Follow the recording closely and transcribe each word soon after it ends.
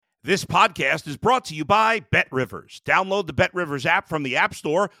This podcast is brought to you by BetRivers. Download the BetRivers app from the App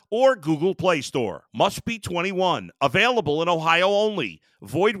Store or Google Play Store. Must be 21. Available in Ohio only.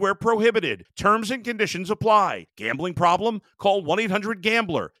 Void where prohibited. Terms and conditions apply. Gambling problem? Call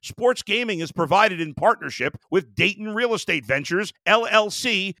 1-800-GAMBLER. Sports gaming is provided in partnership with Dayton Real Estate Ventures,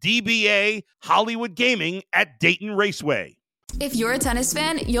 LLC, DBA, Hollywood Gaming at Dayton Raceway. If you're a tennis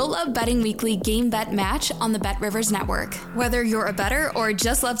fan, you'll love Betting Weekly Game Bet Match on the BetRivers Network. Whether you're a bettor or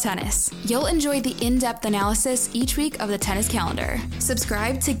just love tennis, you'll enjoy the in-depth analysis each week of the tennis calendar.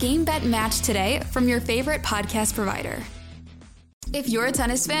 Subscribe to Game Bet Match today from your favorite podcast provider. If you're a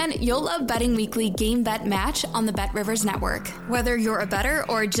tennis fan, you'll love Betting Weekly Game Bet Match on the BetRivers Network. Whether you're a bettor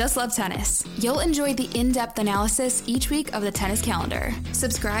or just love tennis, you'll enjoy the in-depth analysis each week of the tennis calendar.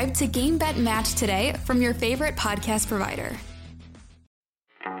 Subscribe to Game Bet Match today from your favorite podcast provider.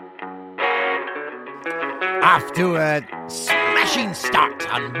 Off to a smashing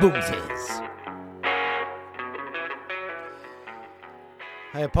start on Boomsies.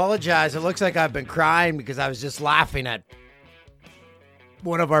 I apologize. It looks like I've been crying because I was just laughing at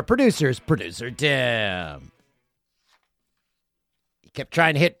one of our producers, Producer Tim. He kept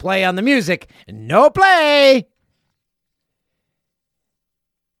trying to hit play on the music. No play!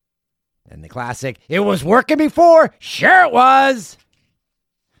 And the classic, it was working before. Sure it was.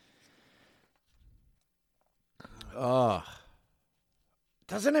 Oh,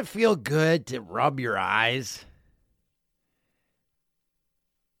 doesn't it feel good to rub your eyes?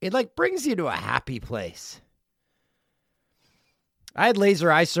 It brings you to a happy place. I had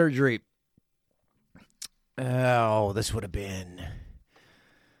laser eye surgery. Oh, this would have been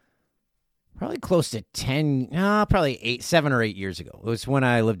probably close to 7 or 8 years ago. It was when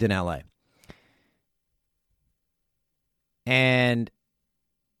I lived in LA. And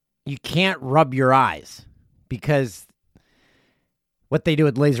you can't rub your eyes. Because what they do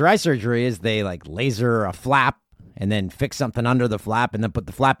with laser eye surgery is they laser a flap and then fix something under the flap and then put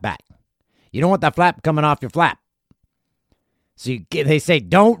the flap back. You don't want that flap coming off your flap. So they say,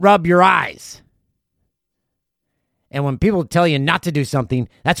 don't rub your eyes. And when people tell you not to do something,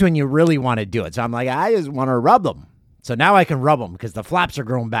 that's when you really want to do it. So I'm like, I just want to rub them. So now I can rub them because the flaps are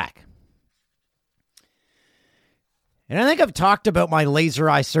growing back. And I think I've talked about my laser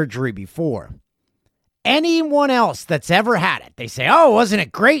eye surgery before. Anyone else that's ever had it, they say, oh, wasn't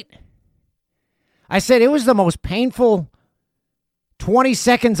it great? I said, it was the most painful 20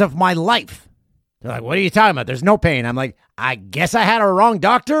 seconds of my life. They're like, what are you talking about? There's no pain. I'm like, I guess I had a wrong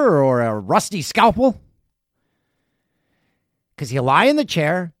doctor or a rusty scalpel. Because you lie in the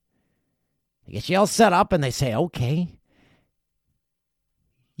chair, they get you all set up, and they say, okay,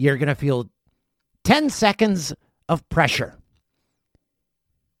 you're going to feel 10 seconds of pressure.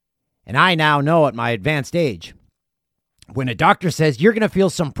 And I now know at my advanced age, when a doctor says you're going to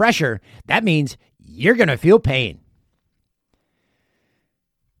feel some pressure, that means you're going to feel pain.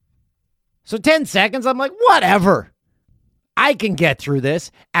 So 10 seconds, I'm like, whatever. I can get through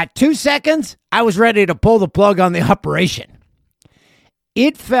this. At 2 seconds, I was ready to pull the plug on the operation.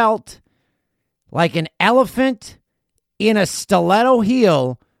 It felt like an elephant in a stiletto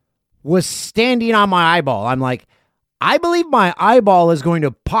heel was standing on my eyeball. I'm like, I believe my eyeball is going to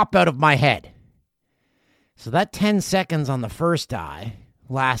pop out of my head. So that 10 seconds on the first eye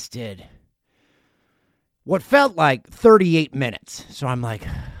lasted what felt like 38 minutes. So I'm like,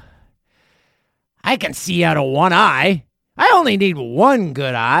 I can see out of one eye. I only need one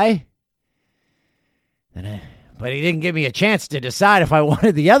good eye. But he didn't give me a chance to decide if I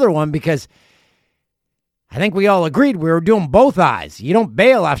wanted the other one because I think we all agreed we were doing both eyes. You don't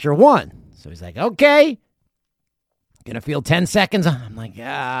bail after one. So he's like, okay. Gonna feel 10 seconds. I'm like,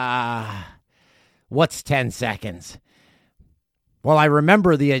 what's 10 seconds? Well, I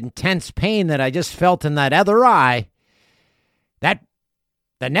remember the intense pain that I just felt in that other eye. The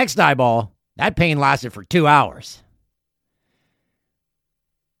next eyeball, that pain lasted for 2 hours.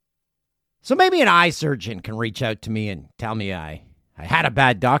 So maybe an eye surgeon can reach out to me and tell me I had a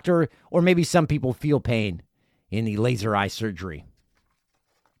bad doctor, or maybe some people feel pain in the laser eye surgery.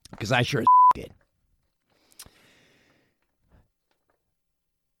 Because I sure did.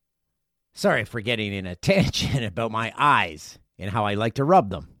 Sorry for getting in a tangent about my eyes and how I like to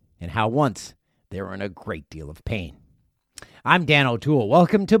rub them and how once they were in a great deal of pain. I'm Dan O'Toole.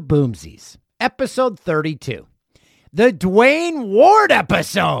 Welcome to Boomsies, episode 32, the Dwayne Ward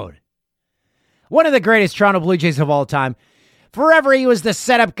episode. One of the greatest Toronto Blue Jays of all time. Forever, he was the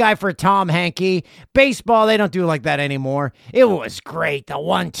setup guy for Tom Hankey. Baseball, they don't do like that anymore. It was great, the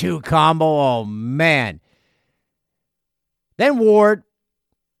 1-2 combo. Oh, man. Then Ward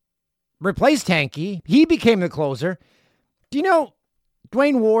replaced Hankey. He became the closer. Do you know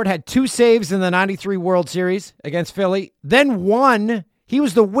Dwayne Ward had 2 saves in the 93 World Series against Philly, then won. He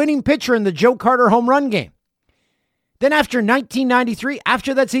was the winning pitcher in the Joe Carter home run game. Then after 1993,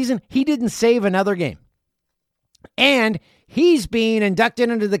 after that season, he didn't save another game. And he's being inducted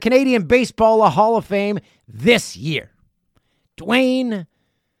into the Canadian Baseball Hall of Fame this year. Dwayne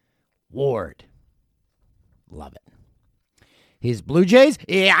Ward. Love it. His Blue Jays,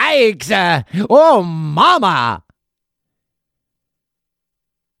 yikes. Oh, mama.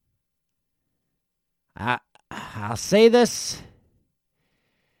 I'll say this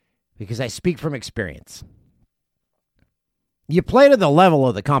because I speak from experience. You play to the level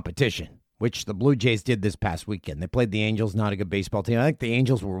of the competition, which the Blue Jays did this past weekend. They played the Angels, not a good baseball team. I think the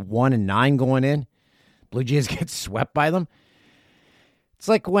Angels were 1-9 going in. Blue Jays get swept by them. It's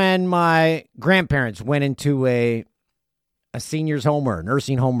like when my grandparents went into a senior's home or a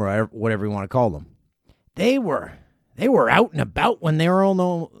nursing home or whatever you want to call them. They were out and about when they were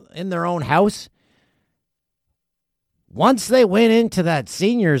in their own house. Once they went into that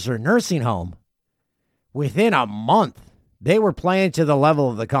seniors or nursing home, within a month, they were playing to the level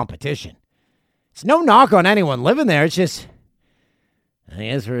of the competition. It's no knock on anyone living there. It's just, I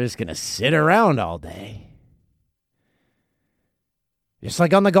guess we're just going to sit around all day. Just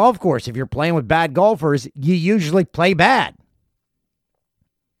like on the golf course, if you're playing with bad golfers, you usually play bad.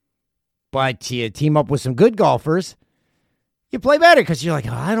 But you team up with some good golfers, you play better because you're like,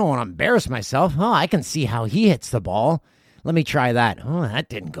 oh, I don't want to embarrass myself. Oh, I can see how he hits the ball. Let me try that. Oh, that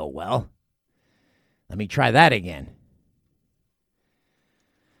didn't go well. Let me try that again.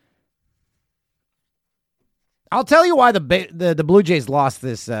 I'll tell you why the Blue Jays lost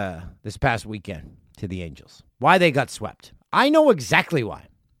this past weekend to the Angels. Why they got swept. I know exactly why.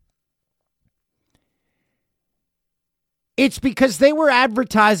 It's because they were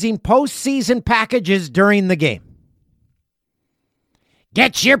advertising postseason packages during the game.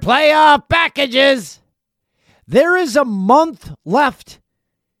 Get your playoff packages. There is a month left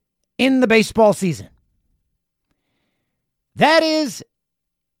in the baseball season. That is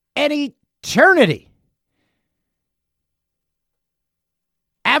an eternity.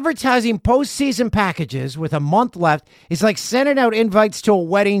 Advertising postseason packages with a month left is like sending out invites to a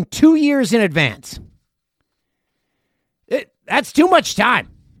wedding 2 years in advance. That's too much time.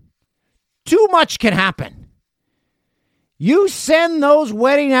 Too much can happen. You send those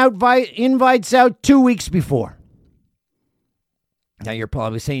wedding invites out 2 weeks before. Now you're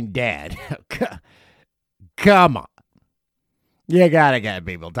probably saying, Dad, come on. You got to get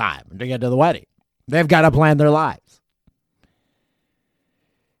people time to get to the wedding. They've got to plan their lives.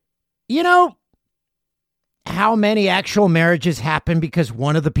 You know how many actual marriages happen because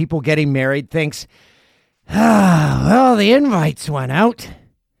one of the people getting married thinks, well, the invites went out.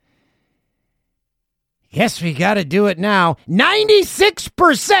 Guess we got to do it now.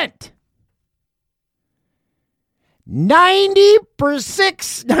 96%.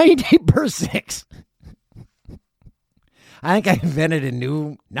 90%. I think I invented a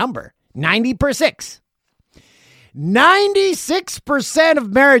new number. 90%. 96%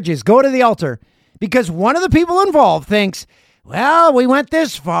 of marriages go to the altar because one of the people involved thinks, well, we went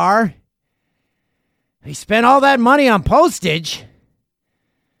this far. We spent all that money on postage.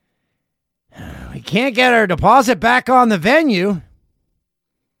 We can't get our deposit back on the venue.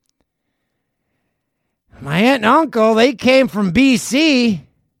 My aunt and uncle, they came from BC.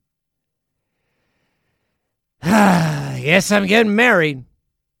 I guess I'm getting married.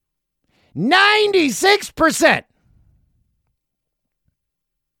 96%.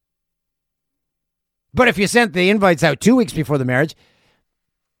 But if you sent the invites out 2 weeks before the marriage,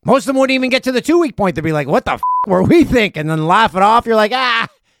 most of them wouldn't even get to the 2 week point. They'd be like, what the were we thinking? And then laugh it off. You're like,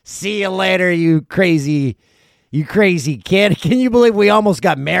 see you later, you crazy kid. Can you believe we almost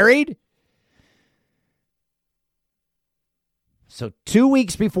got married? So 2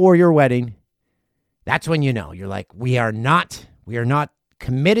 weeks before your wedding, that's when you know. You're like, we are not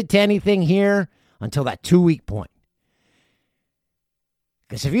committed to anything here until that 2 week point.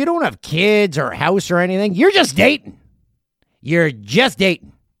 Because if you don't have kids or a house or anything, you're just dating. You're just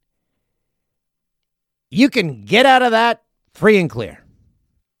dating. You can get out of that free and clear.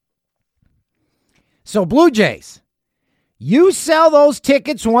 So Blue Jays, you sell those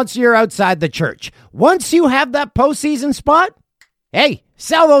tickets once you're outside the church. Once you have that postseason spot, hey,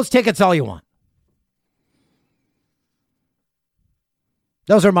 sell those tickets all you want.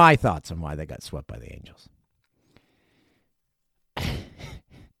 Those are my thoughts on why they got swept by the Angels.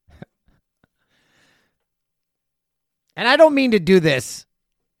 And I don't mean to do this.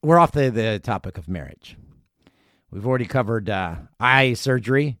 We're off the topic of marriage. We've already covered eye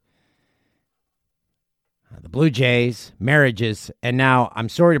surgery. the Blue Jays, marriages, and now, I'm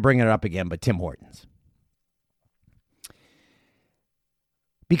sorry to bring it up again, but Tim Hortons.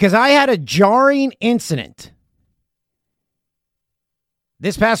 Because I had a jarring incident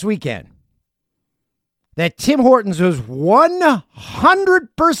this past weekend that Tim Hortons was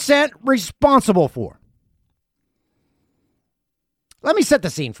 100% responsible for. Let me set the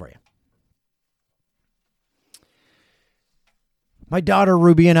scene for you. My daughter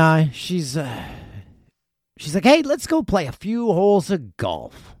Ruby and I, she's like, hey, let's go play a few holes of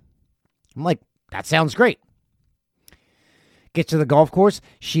golf. I'm like, that sounds great. Get to the golf course.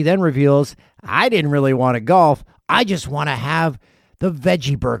 She then reveals, I didn't really want to golf. I just want to have the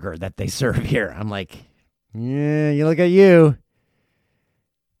veggie burger that they serve here. I'm like, yeah, you look at you.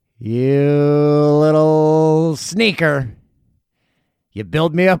 You little sneaker. You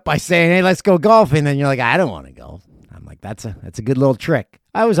build me up by saying, hey, let's go golfing. And then you're like, I don't want to golf. I'm like, that's a good little trick.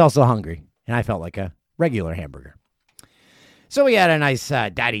 I was also hungry, and I felt like a regular hamburger. So we had a nice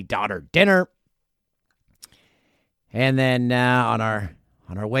daddy-daughter dinner. And then on our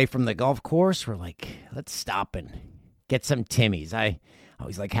way from the golf course, we're like, let's stop and get some Timmy's. I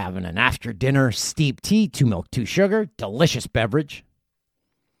always like having an after-dinner steep tea, 2 milk, 2 sugar, delicious beverage.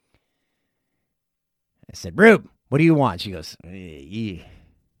 I said, Rube, what do you want? She goes, you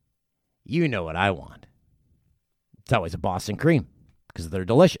know what I want. It's always a Boston cream because they're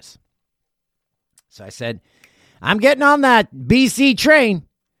delicious. So I said, I'm getting on that BC train.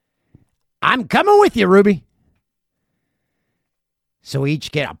 I'm coming with you, Ruby. So we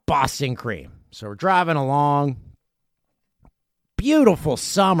each get a Boston cream. So we're driving along. Beautiful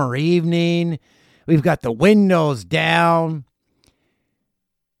summer evening. We've got the windows down.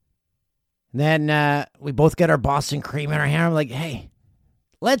 And then we both get our Boston cream in our hand. I'm like, hey,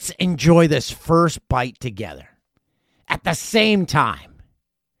 let's enjoy this first bite together at the same time.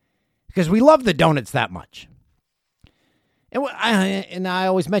 Because we love the donuts that much. And I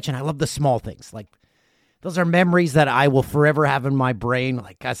always mention, I love the small things. Like, those are memories that I will forever have in my brain.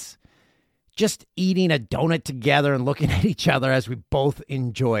 Like us just eating a donut together and looking at each other as we both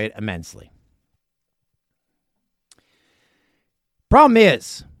enjoy it immensely. Problem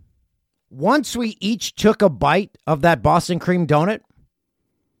is, once we each took a bite of that Boston cream donut,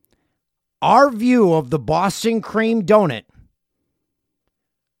 our view of the Boston cream donut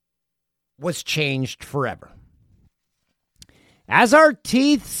was changed forever. As our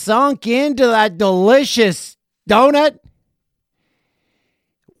teeth sunk into that delicious donut,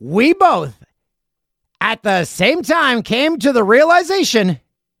 we both, at the same time, came to the realization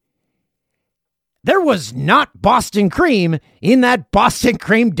there was not Boston cream in that Boston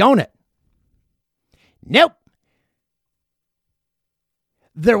cream donut. Nope.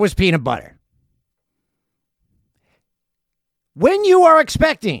 There was peanut butter. When you are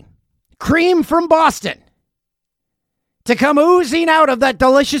expecting cream from Boston to come oozing out of that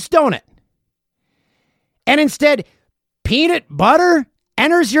delicious donut, and instead peanut butter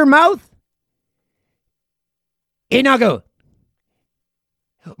enters your mouth, y no good.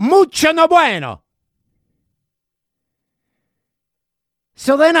 Mucho no bueno.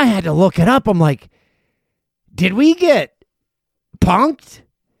 So then I had to look it up. I'm like, did we get punked?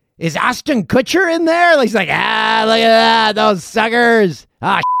 Is Ashton Kutcher in there? He's like, look at that, those suckers.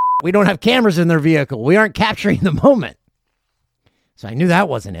 We don't have cameras in their vehicle. We aren't capturing the moment. So I knew that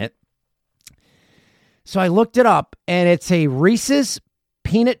wasn't it. So I looked it up, and it's a Reese's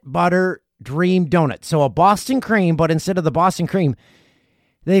Peanut Butter Dream Donut. So a Boston cream, but instead of the Boston cream,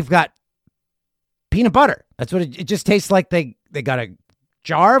 they've got peanut butter. That's what it just tastes like. They got a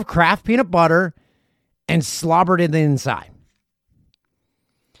jar of Kraft peanut butter and slobbered it inside.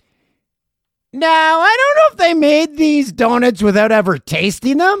 Now, I don't know if they made these donuts without ever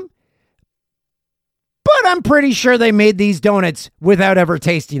tasting them, but I'm pretty sure they made these donuts without ever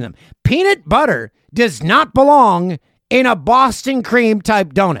tasting them. Peanut butter does not belong in a Boston cream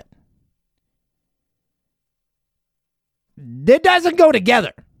type donut. It doesn't go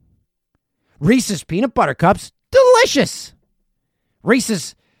together. Reese's peanut butter cups, delicious.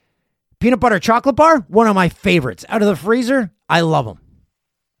 Reese's peanut butter chocolate bar, one of my favorites. Out of the freezer, I love them.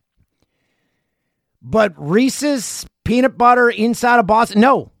 But Reese's peanut butter inside of Boston,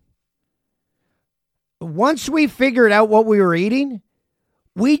 no. Once we figured out what we were eating,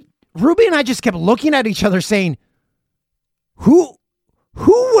 Ruby and I just kept looking at each other saying, who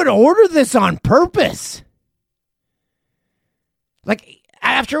would order this on purpose? Like,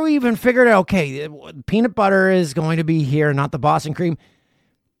 after we even figured out, okay, peanut butter is going to be here, not the Boston cream,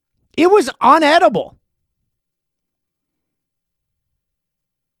 it was unedible.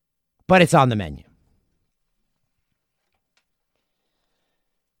 But it's on the menu.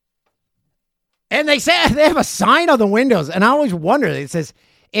 And they say they have a sign on the windows. And I always wonder, it says,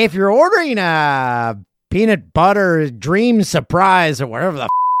 if you're ordering a peanut butter dream surprise or whatever the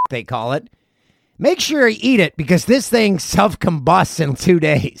they call it, make sure you eat it because this thing self-combusts in 2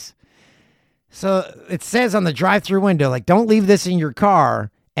 days. So it says on the drive-through window, like, don't leave this in your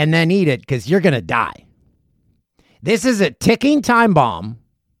car and then eat it because you're going to die. This is a ticking time bomb.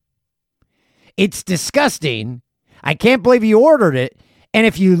 It's disgusting. I can't believe you ordered it. And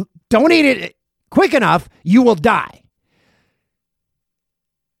if you don't eat it quick enough, you will die.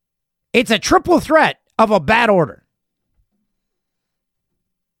 It's a triple threat of a bad order.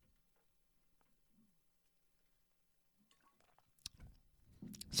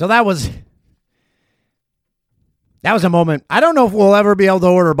 So that was a moment. I don't know if we'll ever be able to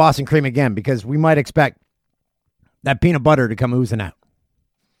order Boston cream again because we might expect that peanut butter to come oozing out.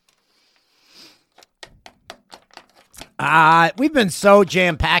 We've been so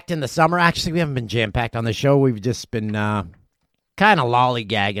jam-packed in the summer. Actually, we haven't been jam-packed on the show. We've just been kind of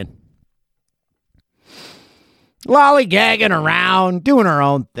lollygagging. Lollygagging around, doing our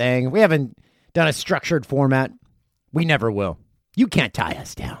own thing. We haven't done a structured format. We never will. You can't tie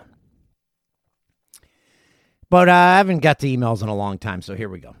us down. But I haven't got to emails in a long time, so here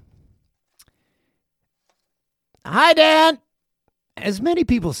we go. Hi, Dan. As many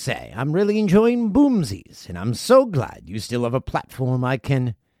people say, I'm really enjoying Boomsies, and I'm so glad you still have a platform I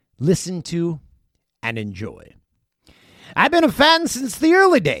can listen to and enjoy. I've been a fan since the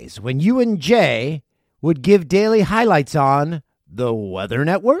early days when you and Jay would give daily highlights on the Weather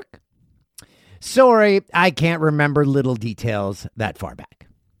Network. Sorry, I can't remember little details that far back.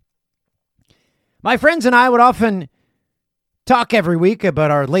 My friends and I would often talk every week about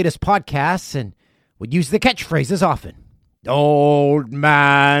our latest podcasts and would use the catchphrases often. Old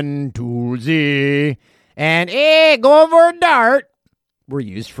man Toolsy and go over a dart were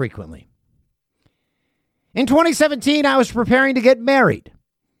used frequently. In 2017, I was preparing to get married.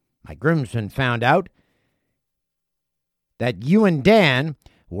 My groomsmen found out that you and Dan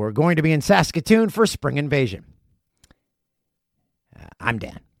were going to be in Saskatoon for Spring Invasion. I'm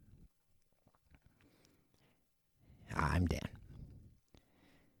Dan.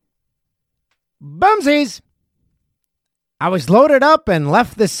 Boomsies! I was loaded up and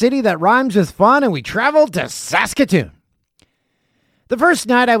left the city that rhymes with fun, and we traveled to Saskatoon. The first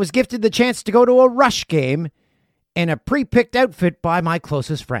night, I was gifted the chance to go to a Rush game in a pre-picked outfit by my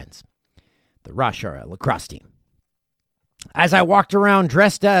closest friends. The Rush are a lacrosse team. As I walked around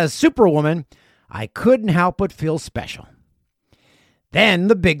dressed as Superwoman, I couldn't help but feel special. Then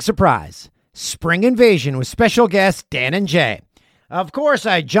the big surprise. Spring Invasion with special guests Dan and Jay. Of course,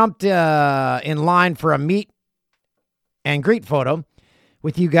 I jumped in line for a meet and greet photo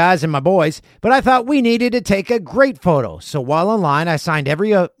with you guys and my boys, but I thought we needed to take a great photo. So while in line, I signed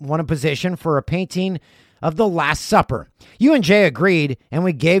everyone a position for a painting of the Last Supper. You and Jay agreed, and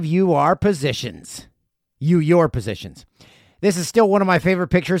we gave you our positions. Your positions. This is still one of my favorite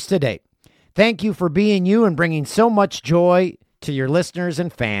pictures to date. Thank you for being you and bringing so much joy to your listeners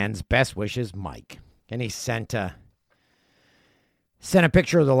and fans. Best wishes, Mike. And he sent a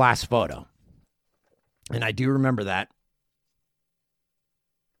picture of the last photo. And I do remember that.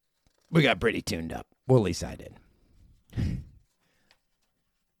 We got pretty tuned up. Well, at least I did.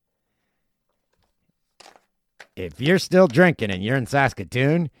 If you're still drinking and you're in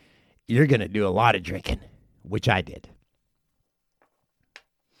Saskatoon, you're going to do a lot of drinking, which I did.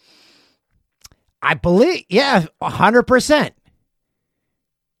 I believe, 100%.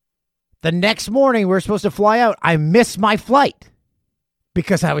 The next morning, we were supposed to fly out. I missed my flight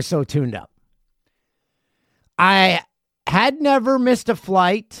because I was so tuned up. I had never missed a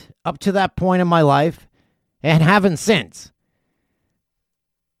flight up to that point in my life and haven't since.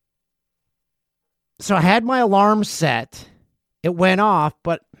 So I had my alarm set. It went off,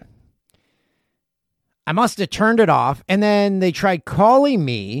 but I must have turned it off. And then they tried calling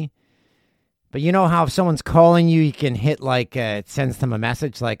me. But you know how if someone's calling you, you can hit it sends them a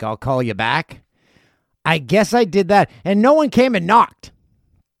message like, I'll call you back. I guess I did that. And no one came and knocked.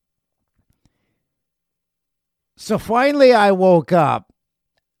 So finally I woke up.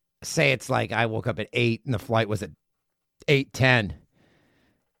 Say it's like I woke up at 8 and the flight was at 8:10.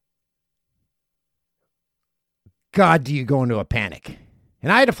 God, do you go into a panic?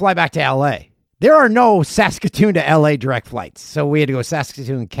 And I had to fly back to L.A. There are no Saskatoon to L.A. direct flights. So we had to go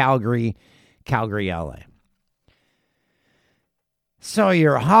Saskatoon, Calgary, L.A. So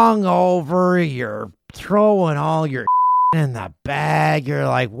you're hungover, you're throwing all your in the bag. You're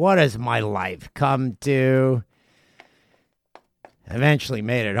like, what has my life come to? Eventually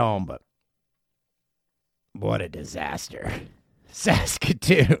made it home, but what a disaster.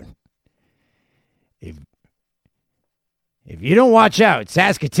 Saskatoon. If you don't watch out,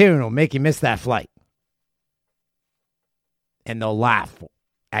 Saskatoon will make you miss that flight. And they'll laugh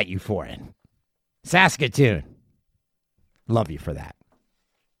at you for it. Saskatoon. Love you for that.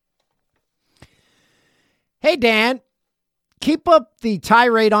 Hey, Dan. Keep up the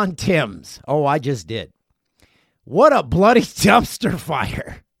tirade on Tim's. Oh, I just did. What a bloody dumpster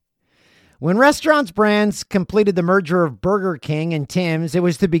fire. When restaurants brands completed the merger of Burger King and Tim's, it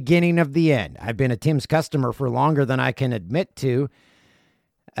was the beginning of the end. I've been a Tim's customer for longer than I can admit to.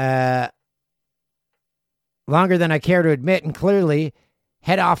 Longer than I care to admit, and clearly,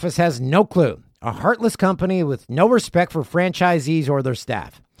 head office has no clue. A heartless company with no respect for franchisees or their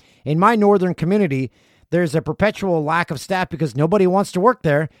staff. In my northern community, there's a perpetual lack of staff because nobody wants to work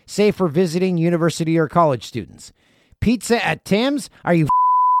there, save for visiting university or college students. Pizza at Tim's? Are you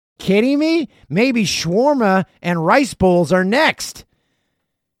kidding me? Maybe shawarma and rice bowls are next.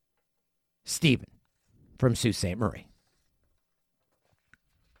 Stephen from Sault Ste. Marie.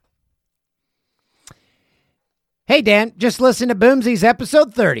 Hey, Dan, just listen to Boomsies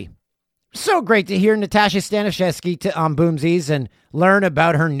episode 30. So great to hear Natasha Staniszewski on Boomsies and learn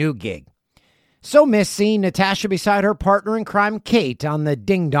about her new gig. So miss seeing Natasha beside her partner in crime, Kate, on the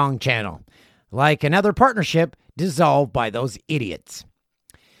Ding Dong channel. Like another partnership dissolved by those idiots.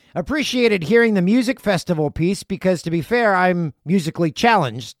 Appreciated hearing the music festival piece because, to be fair, I'm musically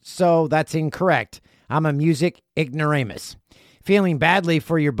challenged, so that's incorrect. I'm a music ignoramus. Feeling badly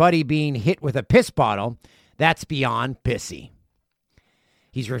for your buddy being hit with a piss bottle, that's beyond pissy.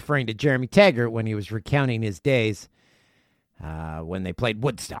 He's referring to Jeremy Taggart when he was recounting his days when they played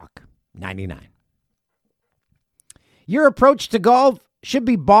Woodstock, 99. Your approach to golf should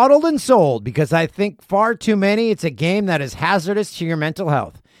be bottled and sold because I think far too many it's a game that is hazardous to your mental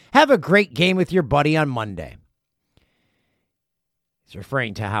health. Have a great game with your buddy on Monday. He's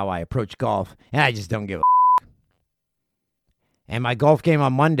referring to how I approach golf, and I just don't give a And my golf game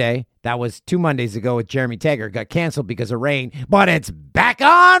on Monday, that was 2 Mondays ago with Jeremy Taggart, got canceled because of rain, but it's back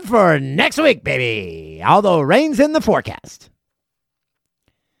on for next week, baby. Although rain's in the forecast.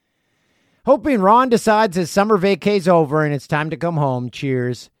 Hoping Ron decides his summer vacay's over and it's time to come home.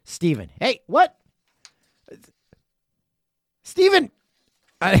 Cheers, Steven. Hey, what? Steven.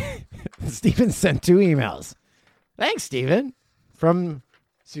 Steven sent 2 emails. Thanks, Steven. From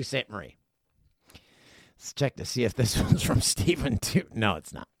Sault Ste. Marie. Let's check to see if this one's from Steven, too. No,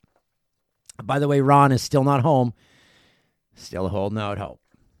 it's not. By the way, Ron is still not home. Still holding out hope.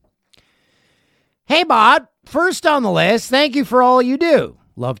 Hey, Bod. First on the list, thank you for all you do.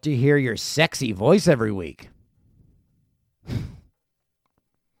 Love to hear your sexy voice every week.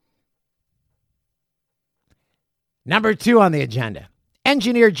 Number 2 on the agenda.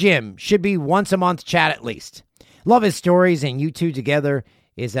 Engineer Jim should be once a month chat at least. Love his stories, and you two together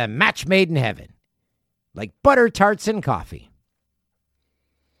is a match made in heaven. Like butter tarts and coffee.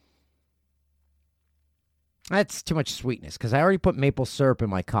 That's too much sweetness because I already put maple syrup in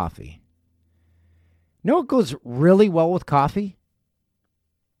my coffee. You know what goes really well with coffee?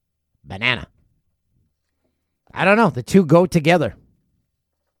 Banana. I don't know. The two go together.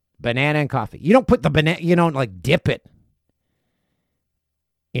 Banana and coffee. You don't put the banana, you don't like dip it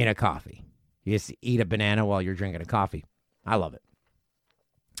in a coffee. You just eat a banana while you're drinking a coffee. I love it.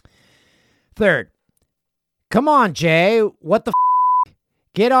 Third, come on, Jay. What the f***?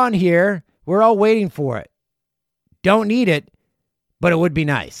 Get on here. We're all waiting for it. Don't need it, but it would be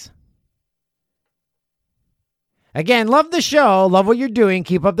nice. Again, love the show. Love what you're doing.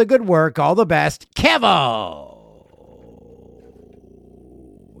 Keep up the good work. All the best. Kevo.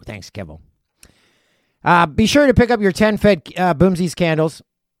 Thanks, Kevo. Be sure to pick up your 10 Fed Boomsies candles.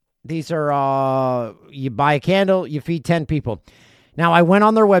 These are, you buy a candle, you feed 10 people. Now, I went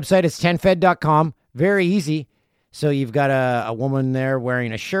on their website. It's 10fed.com. Very easy. So you've got a woman there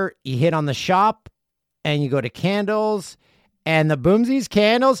wearing a shirt. You hit on the shop, and you go to candles, and the Boomsies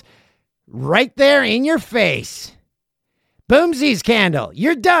candles right there in your face. Boomsies candle,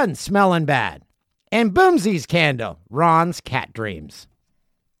 you're done smelling bad. And Boomsies candle, Ron's cat dreams.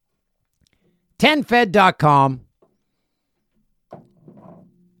 10fed.com.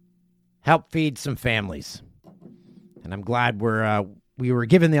 Help feed some families. And I'm glad we were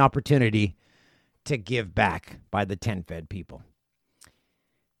given the opportunity to give back by the 10Fed people.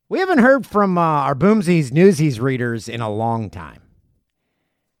 We haven't heard from our Boomsies Newsies readers in a long time.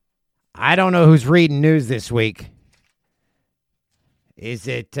 I don't know who's reading news this week. Is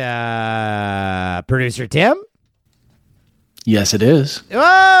it producer Tim? Yes, it is.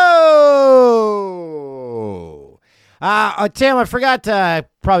 Oh! Tim, I forgot to,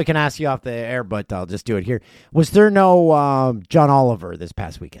 probably can ask you off the air, but I'll just do it here. Was there no John Oliver this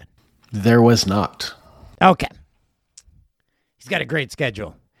past weekend? There was not. Okay. He's got a great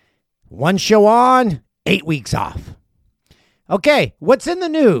schedule. 1 show on, 8 weeks off. Okay, what's in the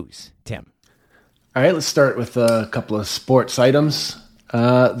news, Tim? All right, let's start with a couple of sports items.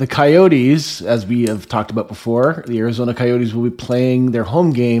 The Coyotes, as we have talked about before, the Arizona Coyotes will be playing their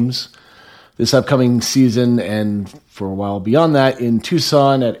home games this upcoming season and for a while beyond that in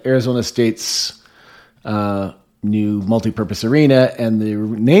Tucson at Arizona State's new multipurpose arena. And the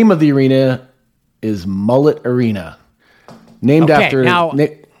name of the arena is Mullet Arena. Named after...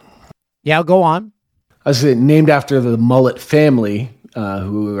 Yeah, go on. I was saying named after the Mullet family,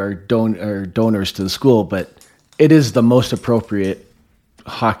 who are donors to the school, but it is the most appropriate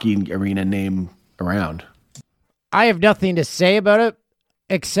hockey arena name around. I have nothing to say about it,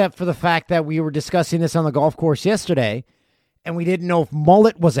 except for the fact that we were discussing this on the golf course yesterday, and we didn't know if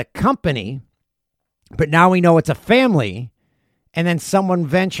Mullet was a company, but now we know it's a family. And then someone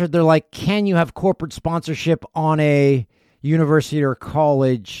ventured, they're like, can you have corporate sponsorship on a university or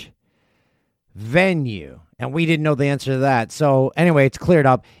college venue? And we didn't know the answer to that. So anyway, it's cleared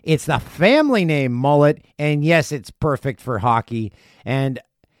up. It's the family name Mullet. And yes, it's perfect for hockey. And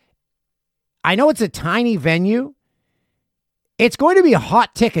I know it's a tiny venue. It's going to be a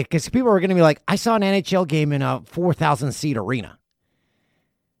hot ticket because people are going to be like, I saw an NHL game in a 4,000 seat arena.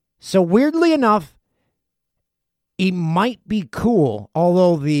 So weirdly enough, it might be cool.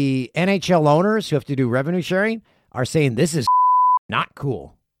 Although the NHL owners who have to do revenue sharing are saying this is not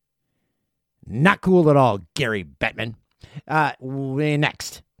cool. Not cool at all, Gary Bettman.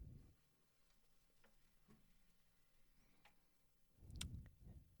 Next.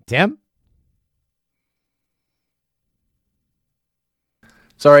 Tim?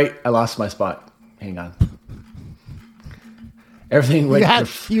 Sorry, I lost my spot. Hang on. Everything went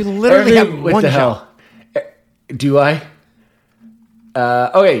you literally have one hell. Do I?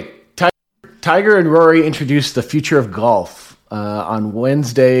 Okay. Tiger and Rory introduced the future of golf. On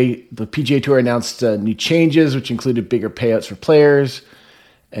Wednesday, the PGA Tour announced new changes, which included bigger payouts for players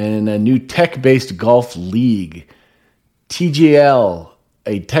and a new tech-based golf league. TGL,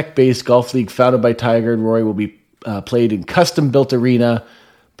 a tech-based golf league founded by Tiger and Rory, will be played in custom-built arena,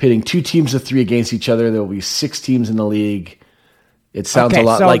 pitting 2 teams of 3 against each other. There will be 6 teams in the league. It sounds a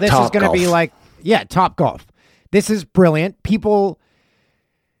lot like Top Golf. This is going to be like, Top Golf. This is brilliant. People,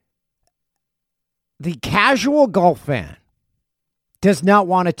 the casual golf fan does not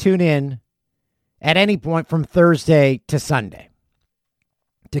want to tune in at any point from Thursday to Sunday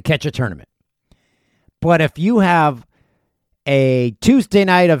to catch a tournament. But if you have a Tuesday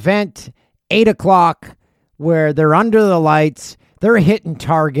night event, 8 o'clock, where they're under the lights, they're hitting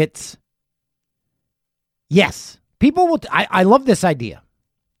targets. Yes, people will. I love this idea.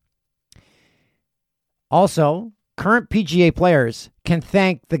 Also, current PGA players can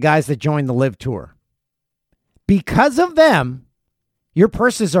thank the guys that joined the LIV Tour. Because of them, your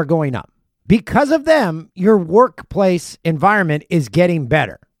purses are going up. Because of them, your workplace environment is getting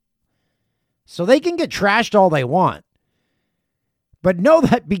better. So they can get trashed all they want. But know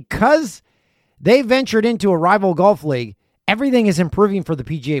that because they ventured into a rival golf league, everything is improving for the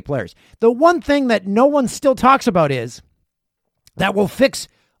PGA players. The one thing that no one still talks about is that will fix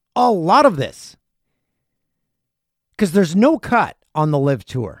a lot of this. Because there's no cut on the LIV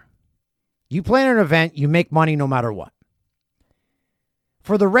Tour. You plan an event, you make money no matter what.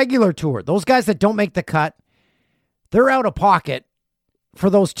 For the regular tour, those guys that don't make the cut, they're out of pocket for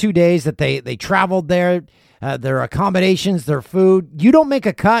those 2 days that they traveled there, their accommodations, their food. You don't make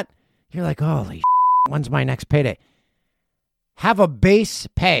a cut, you're like, holy shit, when's my next payday? Have a base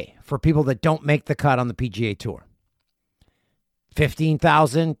pay for people that don't make the cut on the PGA Tour.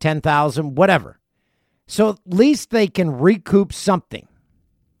 $15,000, $10,000, whatever. So at least they can recoup something.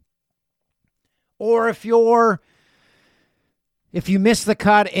 Or if you miss the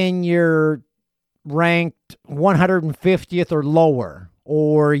cut and you're ranked 150th or lower,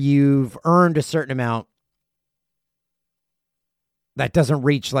 or you've earned a certain amount that doesn't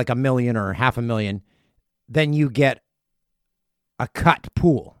reach like $1 million or $500,000, then you get a cut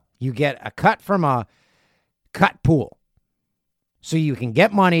pool. You get a cut from a cut pool. So you can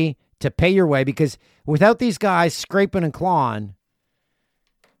get money to pay your way, because without these guys scraping and clawing,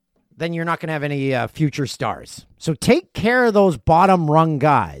 then you're not going to have any future stars. So take care of those bottom rung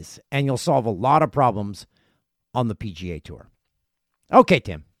guys, and you'll solve a lot of problems on the PGA Tour. Okay,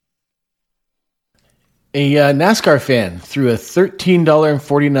 Tim. A NASCAR fan threw a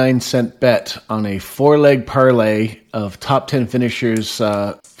 $13.49 bet on a 4-leg parlay of top 10 finishers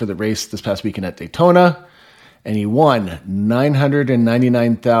for the race this past weekend at Daytona, and he won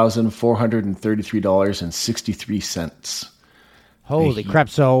 $999,433.63. Holy crap.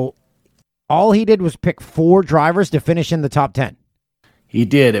 So all he did was pick 4 drivers to finish in the top 10. He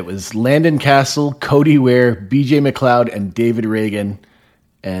did. It was Landon Castle, Cody Ware, BJ McLeod, and David Reagan,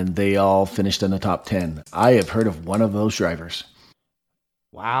 and they all finished in the top 10. I have heard of one of those drivers.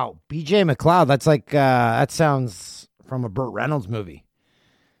 Wow, BJ McLeod. That's like that sounds from a Burt Reynolds movie.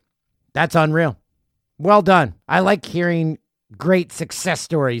 That's unreal. Well done. I like hearing great success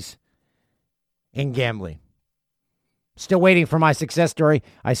stories in gambling. Still waiting for my success story.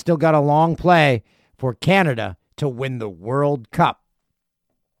 I still got a long play for Canada to win the World Cup.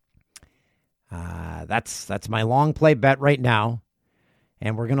 That's my long play bet right now.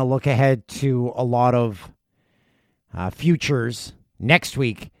 And we're going to look ahead to a lot of futures next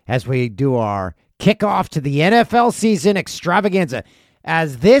week as we do our kickoff to the NFL season extravaganza.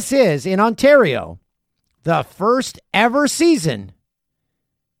 As this is, in Ontario, the first ever season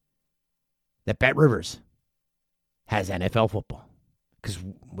that Bet Rivers has NFL football. Because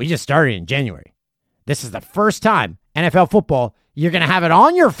we just started in January. This is the first time NFL football, you're going to have it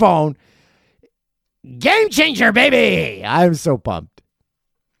on your phone. Game changer, baby! I'm so pumped.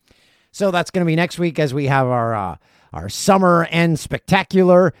 So that's going to be next week as we have our summer end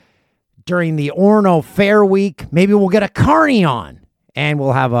spectacular during the Orono Fair Week. Maybe we'll get a carny on, and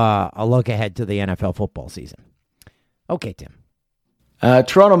we'll have a look ahead to the NFL football season. Okay, Tim.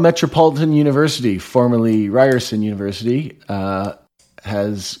 Toronto Metropolitan University, formerly Ryerson University,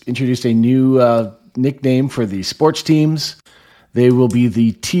 has introduced a new nickname for the sports teams. They will be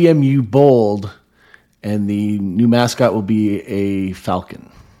the TMU Bold, and the new mascot will be a falcon.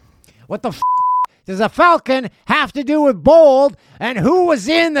 What the does a falcon have to do with Bold, and who was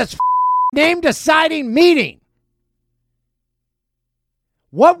in this name-deciding meeting?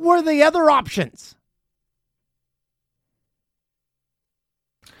 What were the other options?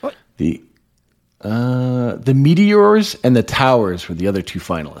 The Meteors and the Towers were the other 2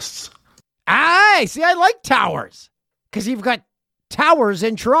 finalists. See, I like Towers because you've got Towers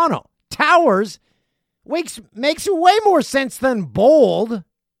in Toronto. Towers makes way more sense than Bold.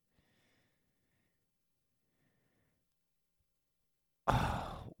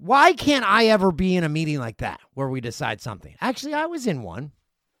 Why can't I ever be in a meeting like that where we decide something? Actually, I was in one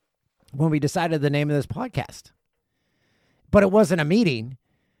when we decided the name of this podcast. But it wasn't a meeting.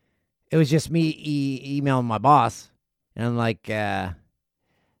 It was just me emailing my boss. And I'm like, I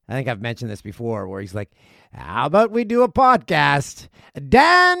think I've mentioned this before, where he's like, how about we do a podcast?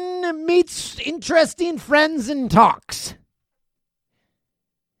 Dan meets interesting friends and talks.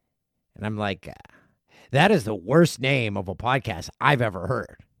 And I'm like, that is the worst name of a podcast I've ever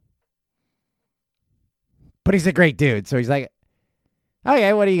heard. But he's a great dude. So he's like,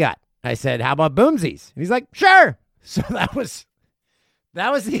 okay, what do you got? I said, how about Boomsies? And he's like, sure. So that was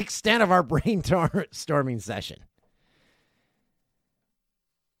the extent of our brainstorming session. I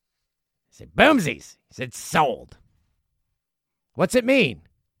said, Boomsies. He said, sold. What's it mean?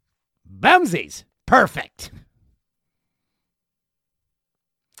 Boomsies. Perfect.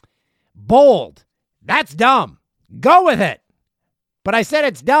 Bold. That's dumb. Go with it. But I said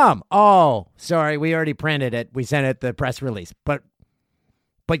it's dumb. Oh, sorry. We already printed it. We sent it the press release. But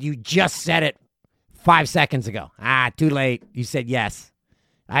you just said it 5 seconds ago. Too late. You said yes.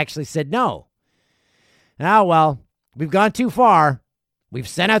 I actually said no. Oh, well, we've gone too far. We've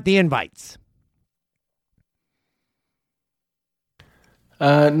sent out the invites.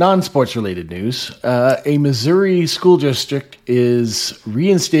 Non-sports related news. A Missouri school district is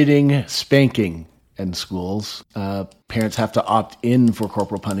reinstating spanking in schools. Parents have to opt in for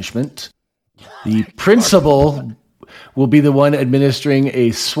corporal punishment. The principal will be the one administering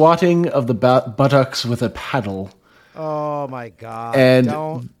a swatting of the buttocks with a paddle. Oh, my God.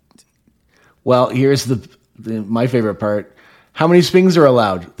 And, well, here's my favorite part. How many swings are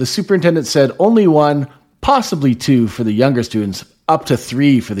allowed? The superintendent said only 1, possibly 2 for the younger students, up to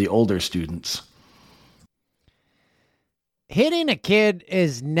 3 for the older students. Hitting a kid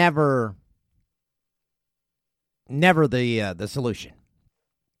is never the solution.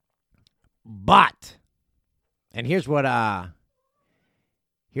 But, and here's what happened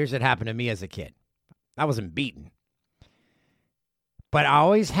to me as a kid. I wasn't beaten. But I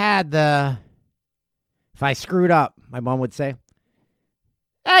always had if I screwed up, my mom would say,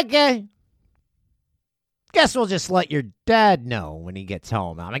 okay, guess we'll just let your dad know when he gets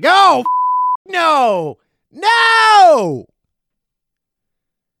home. I'm like, oh, no.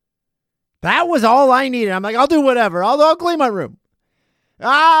 That was all I needed. I'm like, I'll do whatever. I'll clean my room.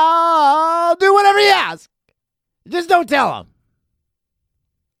 I'll do whatever you ask. Just don't tell him.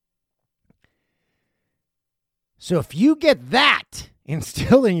 So if you get that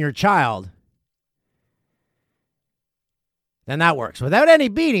instilled in your child, then that works. Without any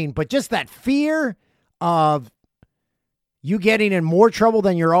beating, but just that fear of you getting in more trouble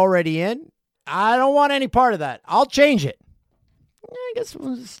than you're already in, I don't want any part of that. I'll change it. I guess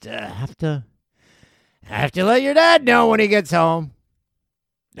we'll just have to let your dad know when he gets home.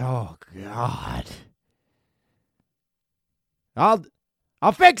 Oh, God. I'll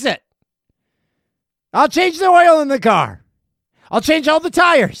fix it. I'll change the oil in the car. I'll change all the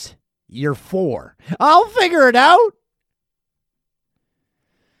tires. You're 4. I'll figure it out.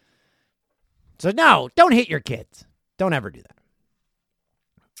 So no, don't hit your kids. Don't ever do that.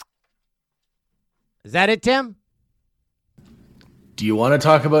 Is that it, Tim? Do you want to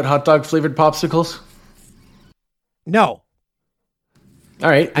talk about hot dog flavored popsicles? No. All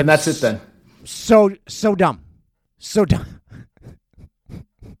right, and that's it then. So dumb. So dumb.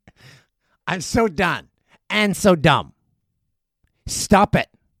 I'm so done and so dumb. Stop it.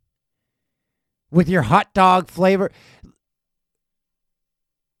 With your hot dog flavor.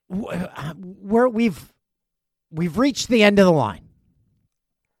 We've reached the end of the line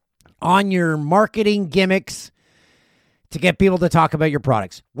on your marketing gimmicks to get people to talk about your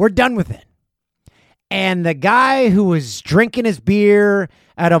products. We're done with it. And the guy who was drinking his beer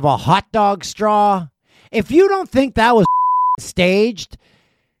out of a hot dog straw, if you don't think that was staged,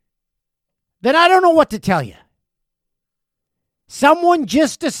 then I don't know what to tell you. Someone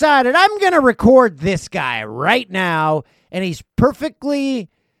just decided, I'm going to record this guy right now, and he's perfectly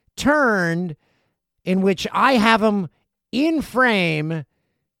turned, in which I have him in frame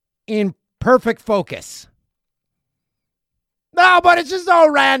in perfect focus. No, but it's just all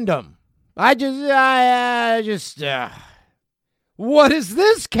random. I just what is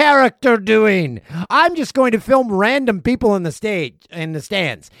this character doing? I'm just going to film random people in the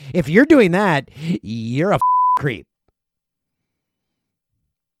stands. If you're doing that, you're a creep.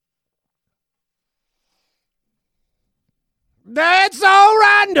 That's so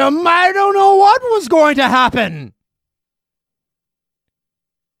random. I don't know what was going to happen.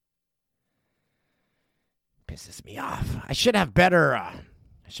 Pisses me off. I should have better. I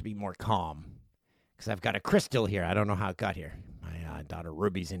should be more calm because I've got a crystal here. I don't know how it got here. My daughter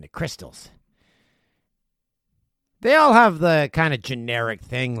Ruby's into crystals. They all have the kind of generic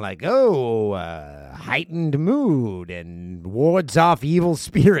thing like, heightened mood and wards off evil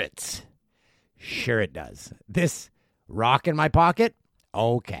spirits. Sure it does. This rock in my pocket?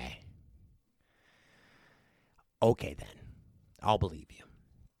 Okay. Okay, then. I'll believe you.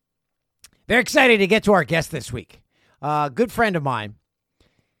 Very excited to get to our guest this week. A good friend of mine.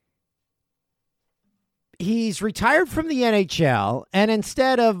 He's retired from the NHL, and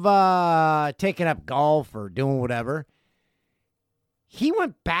instead of taking up golf or doing whatever, he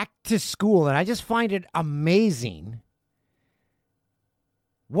went back to school, and I just find it amazing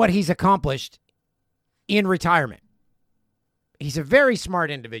what he's accomplished in retirement. He's a very smart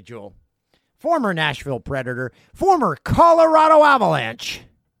individual, former Nashville Predator, former Colorado Avalanche,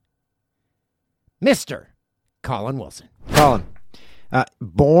 Mr. Colin Wilson. Colin,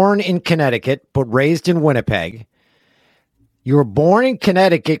 born in Connecticut, but raised in Winnipeg. You were born in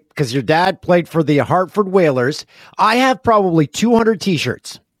Connecticut because your dad played for the Hartford Whalers. I have probably 200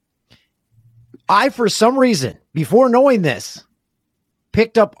 T-shirts. I, for some reason, before knowing this,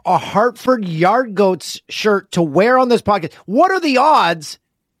 picked up a Hartford Yard Goats shirt to wear on this podcast. What are the odds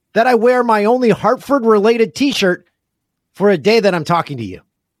that I wear my only Hartford-related T-shirt for a day that I'm talking to you?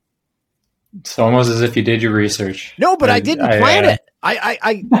 It's almost as if you did your research. No, but I didn't plan it.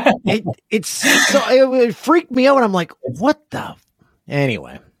 It freaked me out, and I'm like, what the?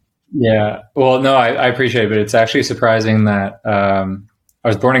 Anyway. Yeah. Well, no, I appreciate it, but it's actually surprising that I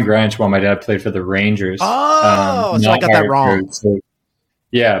was born in Greenwich while my dad played for the Rangers. Oh, so I got that wrong. So,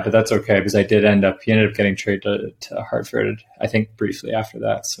 yeah, but that's okay because he ended up getting traded to Hartford, I think briefly after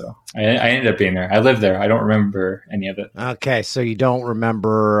that. So I ended up being there. I lived there. I don't remember any of it. Okay, so you don't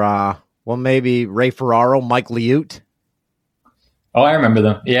remember, maybe Ray Ferraro, Mike Liute? Oh, I remember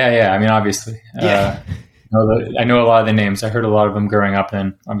them. Yeah. I mean, obviously. Yeah. I know a lot of the names. I heard a lot of them growing up,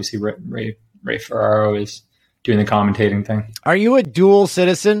 and obviously Ray Ferraro is doing the commentating thing. Are you a dual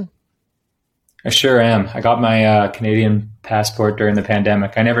citizen? I sure am. I got my Canadian passport during the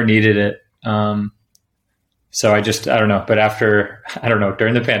pandemic. I never needed it. So I don't know. But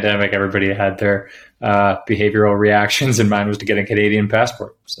during the pandemic, everybody had their behavioral reactions, and mine was to get a Canadian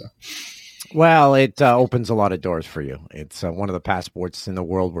passport. So, well, it opens a lot of doors for you. It's one of the passports in the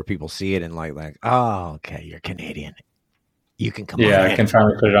world where people see it and like, oh, okay, you're Canadian. You can come on in. I can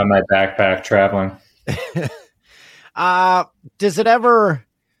finally put it on my backpack traveling. Do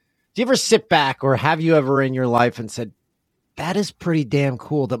you ever sit back, or have you ever in your life and said, that is pretty damn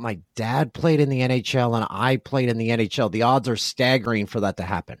cool that my dad played in the NHL and I played in the NHL. The odds are staggering for that to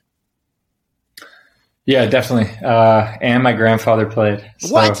happen. Yeah, definitely. And my grandfather played.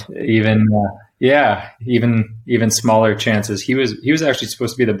 So what? Even smaller chances. He was actually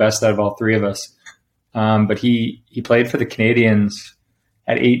supposed to be the best out of all three of us. But he played for the Canadians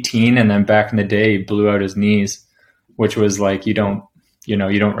at 18, and then back in the day, he blew out his knees, which was like, you don't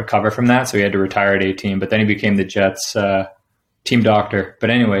recover from that. So he had to retire at 18, but then he became the Jets team doctor. But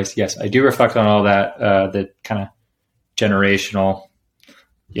anyways, yes, I do reflect on all that, the kind of generational,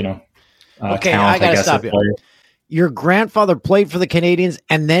 okay, talent, I gotta stop you. Your grandfather played for the Canadians,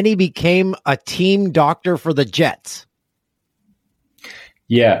 and then he became a team doctor for the Jets.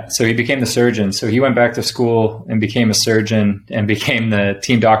 Yeah, so he became the surgeon. So he went back to school and became a surgeon and became the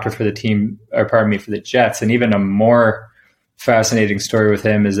team doctor for the for the Jets. And even a more fascinating story with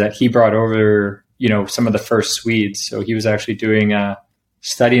him is that he brought over, some of the first Swedes. So he was actually doing a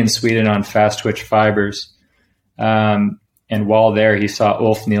study in Sweden on fast twitch fibers. And while there, he saw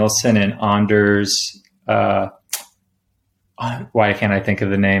Ulf Nilsson and Anders. Why can't I think of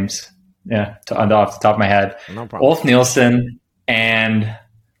the names? Yeah, off the top of my head. No problem. Ulf Nilsson and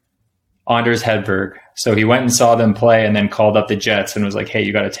Anders Hedberg. So he went and saw them play and then called up the Jets and was like, hey,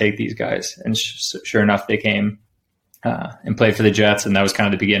 you got to take these guys. And sure enough, they came and played for the Jets. And that was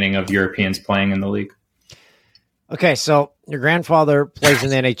kind of the beginning of Europeans playing in the league. Okay, so your grandfather plays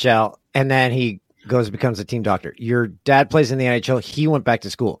in the NHL, and then he becomes a team doctor. Your dad plays in the NHL. He went back to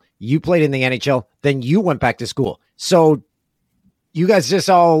school. You played in the NHL. Then you went back to school. So you guys just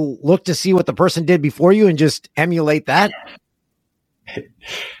all look to see what the person did before you and just emulate that?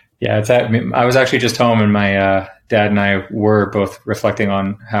 Yeah, I was actually just home, and my dad and I were both reflecting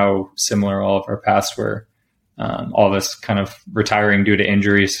on how similar all of our paths were. All of us kind of retiring due to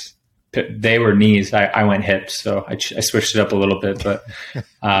injuries. They were knees. I went hips, so I switched it up a little bit. But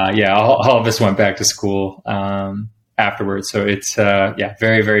all of us went back to school afterwards. So it's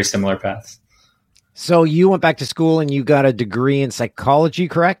very, very similar paths. So you went back to school and you got a degree in psychology,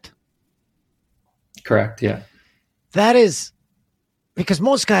 correct? Correct. Yeah. That is because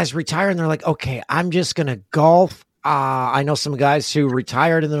most guys retire and they're like, okay, I'm just going to golf. I know some guys who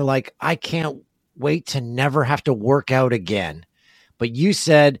retired and they're like, I can't wait to never have to work out again. But you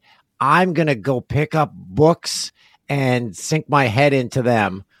said, I'm going to go pick up books and sink my head into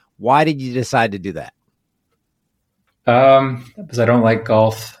them. Why did you decide to do that? Because I don't like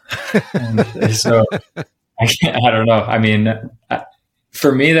golf. And so I don't know. I mean,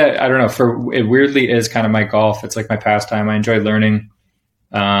 for me, it weirdly is kind of my golf. It's like my pastime. I enjoy learning.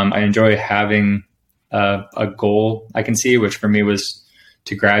 I enjoy having a goal I can see, which for me was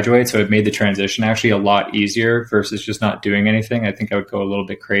to graduate. So it made the transition actually a lot easier versus just not doing anything. I think I would go a little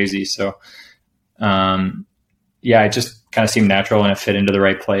bit crazy. So, it just kind of seemed natural and it fit into the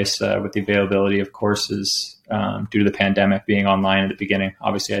right place with the availability of courses due to the pandemic being online at the beginning.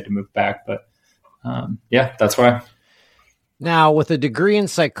 Obviously I had to move back, but that's why. Now, with a degree in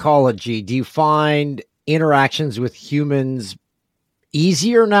psychology, do you find interactions with humans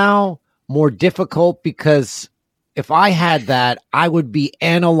easier now, more difficult? Because if I had that, I would be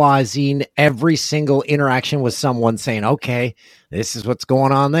analyzing every single interaction with someone saying, okay, this is what's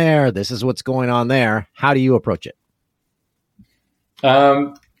going on there. This is what's going on there. How do you approach it?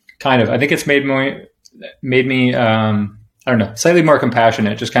 Kind of. I think it's made me, slightly more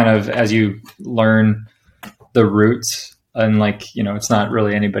compassionate, just kind of as you learn the roots and it's not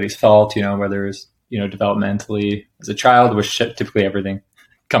really anybody's fault, whether it's, developmentally as a child, which typically everything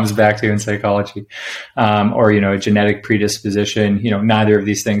comes back to in psychology, or, a genetic predisposition, neither of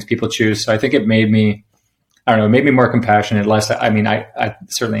these things people choose. So I think it made me more compassionate, I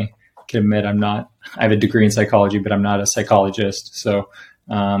certainly can admit I have a degree in psychology, but I'm not a psychologist. So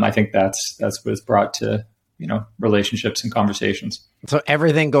I think that's what's brought to, relationships and conversations. So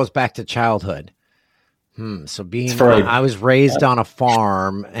everything goes back to childhood. So I was raised on a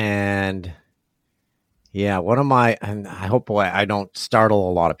farm and and I hope I don't startle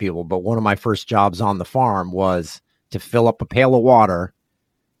a lot of people, but one of my first jobs on the farm was to fill up a pail of water.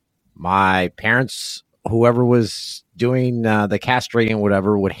 My parents, whoever was doing the castrating,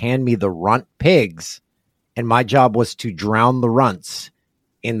 whatever, would hand me the runt pigs, and my job was to drown the runts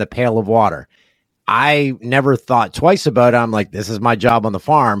in the pail of water. I never thought twice about it. I'm like, this is my job on the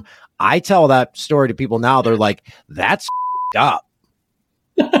farm. I tell that story to people now. They're like, that's up.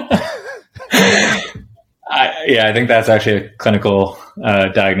 I think that's actually a clinical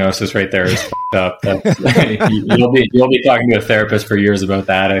diagnosis right there. Is up. You'll be talking to a therapist for years about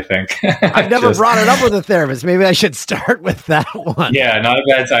that, I think. I've never brought it up with a therapist. Maybe I should start with that one. Yeah, not a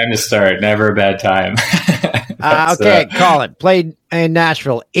bad time to start. Never a bad time. Okay, Colin, played in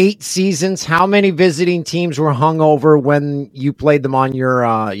Nashville 8 seasons. How many visiting teams were hungover when you played them on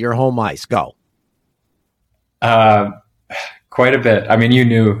your home ice? Go. Quite a bit. I mean, you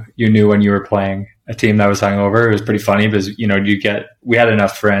knew when you were playing a team that was hungover. It was pretty funny because we had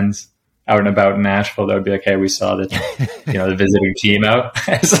enough friends out and about in Nashville that would be like, hey, we saw the the visiting team out.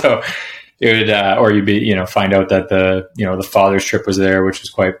 So it would, or you'd be, find out that the father's trip was there, which was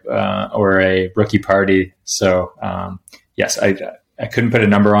quite, or a rookie party. So, yes, I couldn't put a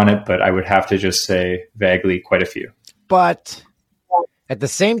number on it, but I would have to just say vaguely quite a few. But at the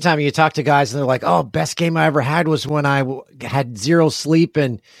same time, you talk to guys and they're like, oh, best game I ever had was when I had 0 sleep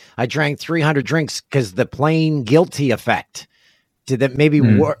and I drank 300 drinks because the playing guilty effect. Did that maybe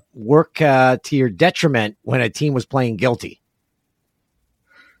work to your detriment when a team was playing guilty?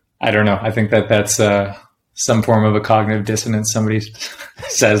 I don't know. I think that's some form of a cognitive dissonance somebody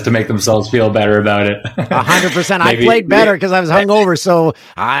says to make themselves feel better about it. 100%. I played better because I was hungover, so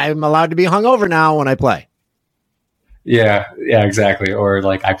I'm allowed to be hungover now when I play. Yeah, exactly. Or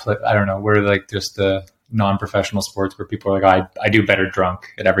like I don't know. We're like just the non-professional sports where people are like, I do better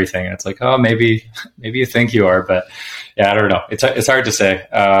drunk at everything. And it's like, oh, maybe you think you are, but yeah, I don't know. It's hard to say.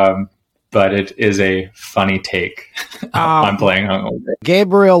 But it is a funny take on playing hungover.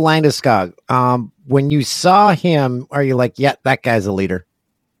 Gabriel Landeskog, when you saw him, are you like, yeah, that guy's a leader?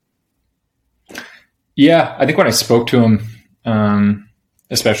 Yeah, I think when I spoke to him,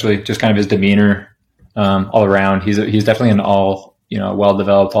 especially just kind of his demeanor all around, he's definitely an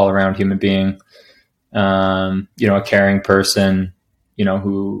well-developed all-around human being. A caring person,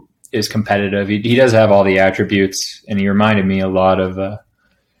 who is competitive. He does have all the attributes, and he reminded me a lot of a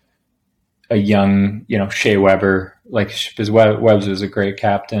young, Shea Weber. Like, because Webbs was a great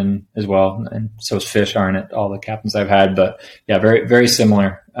captain as well, and so is Fish, aren't it? All the captains I've had, but yeah, very, very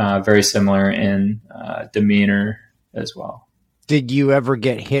similar in demeanor as well. Did you ever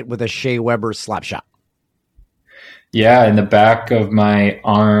get hit with a Shea Weber slap shot? Yeah, in the back of my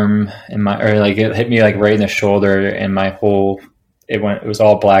arm, it hit me like right in the shoulder, and it was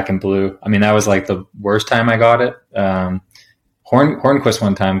all black and blue. I mean, that was like the worst time I got it. Hornquist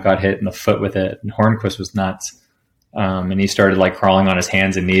one time got hit in the foot with it, and Hornquist was nuts. And he started like crawling on his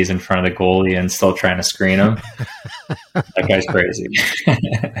hands and knees in front of the goalie and still trying to screen him. That guy's crazy.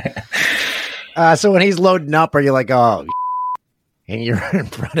 So when he's loading up, are you like, oh, and you're in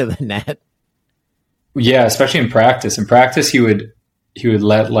front of the net? Yeah, especially in practice. In practice, he would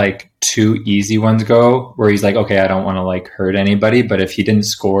let like 2 easy ones go where he's like, okay, I don't want to like hurt anybody. But if he didn't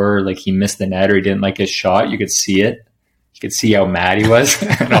score, like he missed the net or he didn't like his shot, you could see it. You could see how mad he was.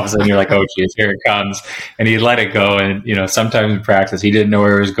 And all of a sudden you're like, oh geez, here it comes. And he let it go. And sometimes in practice he didn't know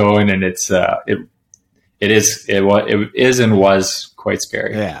where it was going. And it is and was quite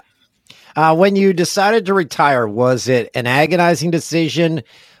scary. Yeah. When you decided to retire, was it an agonizing decision?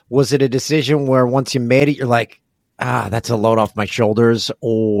 Was it a decision where once you made it, you're like, that's a load off my shoulders?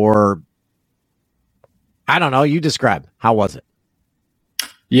 Or, I don't know, you describe. How was it?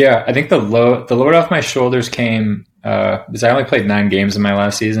 Yeah, I think the load off my shoulders came because I only played 9 games in my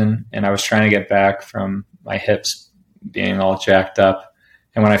last season, and I was trying to get back from my hips being all jacked up.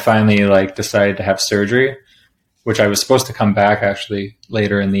 And when I finally decided to have surgery, which I was supposed to come back actually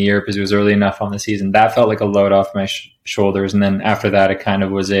later in the year because it was early enough on the season, that felt like a load off my shoulders. And then after that, it kind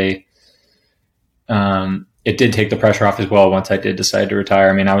of was it did take the pressure off as well once I did decide to retire.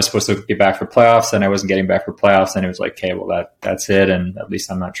 I mean, I was supposed to get back for playoffs, and I wasn't getting back for playoffs. And it was like, okay, well, that's it. And at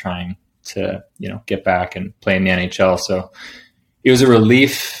least I'm not trying to, get back and play in the NHL. So it was a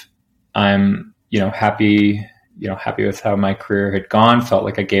relief. I'm, happy with how my career had gone, felt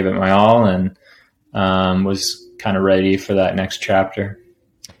like I gave it my all, and was kind of ready for that next chapter.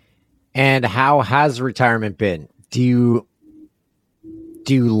 And how has retirement been? Do you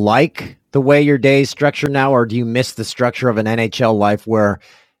like the way your day is structured now, or do you miss the structure of an NHL life where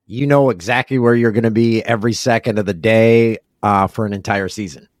you know exactly where you're going to be every second of the day for an entire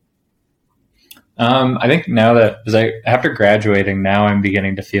season? I think now that after graduating, now I'm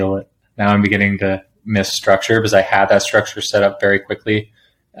beginning to feel it. Now I'm beginning to miss structure because I had that structure set up very quickly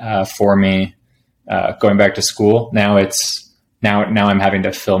for me going back to school. Now I'm having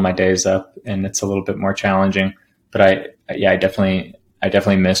to fill my days up, and it's a little bit more challenging. But I definitely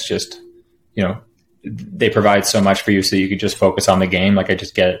miss just, they provide so much for you so you could just focus on the game. Like I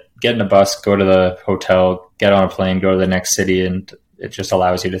just get in a bus, go to the hotel, get on a plane, go to the next city, and it just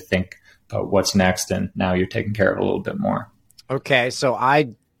allows you to think about what's next. And now you're taking care of it a little bit more. Okay. So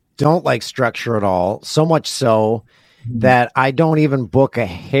I don't like structure at all. So much so that I don't even book a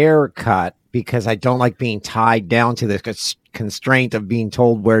haircut because I don't like being tied down to this. Because constraint of being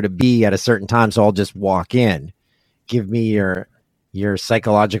told where to be at a certain time, so I'll just walk in. Give me your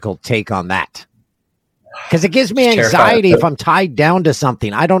psychological take on that. Because it gives me anxiety if I'm tied down to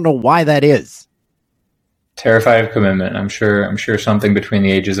something. I don't know why that is. Terrified of commitment. I'm sure something between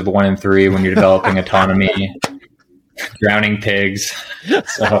the ages of 1 and 3 when you're developing autonomy, drowning pigs.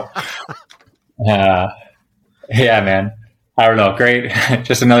 So, yeah, man. I don't know. Great.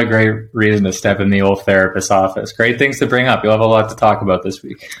 Just another great reason to step in the old therapist's office. Great things to bring up. You'll have a lot to talk about this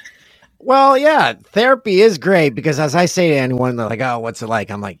week. Well, yeah, therapy is great because as I say to anyone, they're like, oh, what's it like?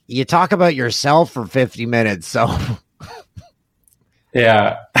 I'm like, you talk about yourself for 50 minutes. So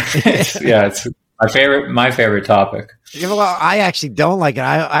yeah, it's my favorite topic. Well, I actually don't like it.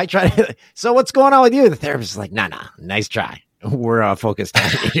 I try to, so what's going on with you? The therapist is like, nah, nice try. We're focused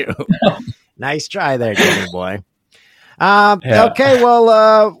on you. Nice try there, Jimmy boy. Okay,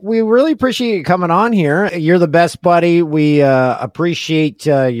 well, we really appreciate you coming on here. You're the best, buddy. We appreciate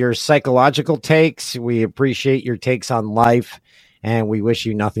your psychological takes. We appreciate your takes on life, and we wish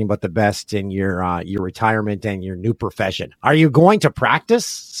you nothing but the best in your retirement and your new profession. Are you going to practice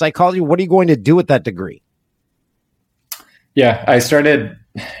psychology? What are you going to do with that degree? Yeah, I started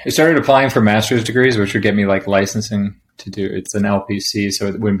applying for master's degrees, which would get me like licensing to do. It's an LPC, so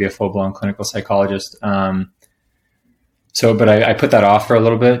it wouldn't be a full-blown clinical psychologist. But I put that off for a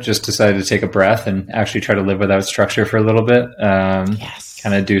little bit, just decided to take a breath and actually try to live without structure for a little bit. Yes.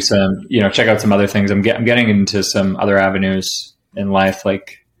 Kind of do some, check out some other things. I'm getting into some other avenues in life,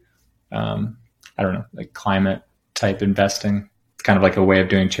 like, I don't know, like climate type investing. It's kind of like a way of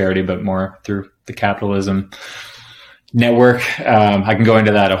doing charity, but more through the capitalism network. I can go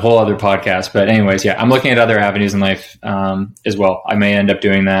into that, a whole other podcast. But anyways, yeah, I'm looking at other avenues in life as well. I may end up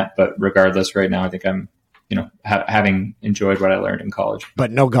doing that, but regardless, right now, I think I'm, having enjoyed what I learned in college. But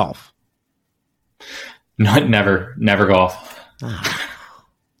no golf. Never golf.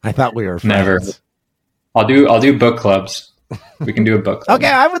 I thought we were friends. Never. I'll do book clubs. We can do a book club. Okay,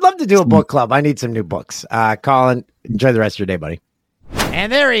 I would love to do a book club. I need some new books. Colin, enjoy the rest of your day, buddy.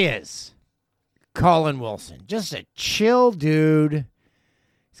 And there he is. Colin Wilson. Just a chill dude.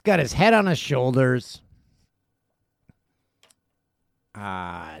 He's got his head on his shoulders.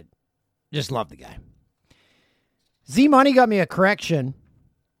 Just love the guy. Z-Money got me a correction,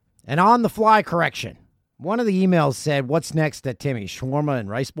 an on-the-fly correction. One of the emails said, what's next at Timmy? Shawarma and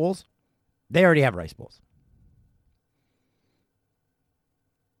rice bowls? They already have rice bowls.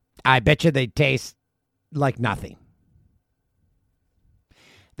 I bet you they taste like nothing.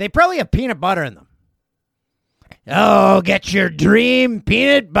 They probably have peanut butter in them. Oh, get your dream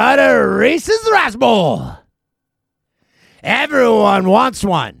peanut butter Reese's rice bowl. Everyone wants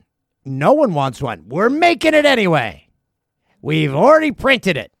one. No one wants one. We're making it anyway. We've already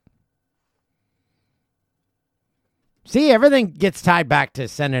printed it. See, everything gets tied back to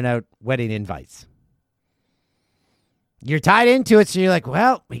sending out wedding invites. You're tied into it, so you're like,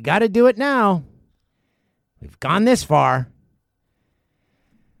 well, we got to do it now. We've gone this far.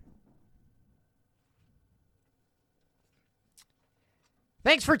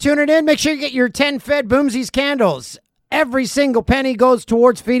 Thanks for tuning in. Make sure you get your 10 Fed Boomsies candles. Every single penny goes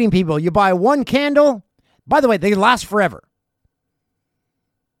towards feeding people. You buy one candle. By the way, they last forever.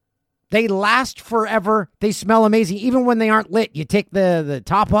 They last forever. They smell amazing. Even when they aren't lit, you take the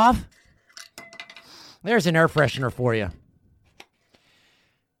top off. There's an air freshener for you.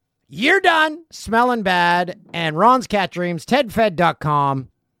 You're done smelling bad. And Ron's Cat Dreams, tedfed.com.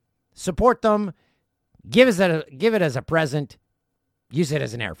 Support them. Give it as a present. Use it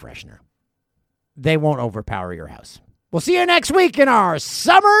as an air freshener. They won't overpower your house. We'll see you next week in our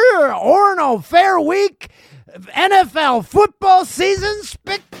summer Orono Fair Week NFL football season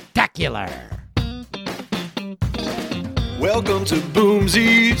spectacular. Welcome to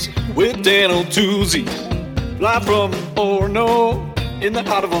Boomsies with Dan O'Toole. Live from Orono in the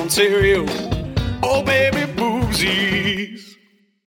heart of Ontario. Oh, baby, Boomsies.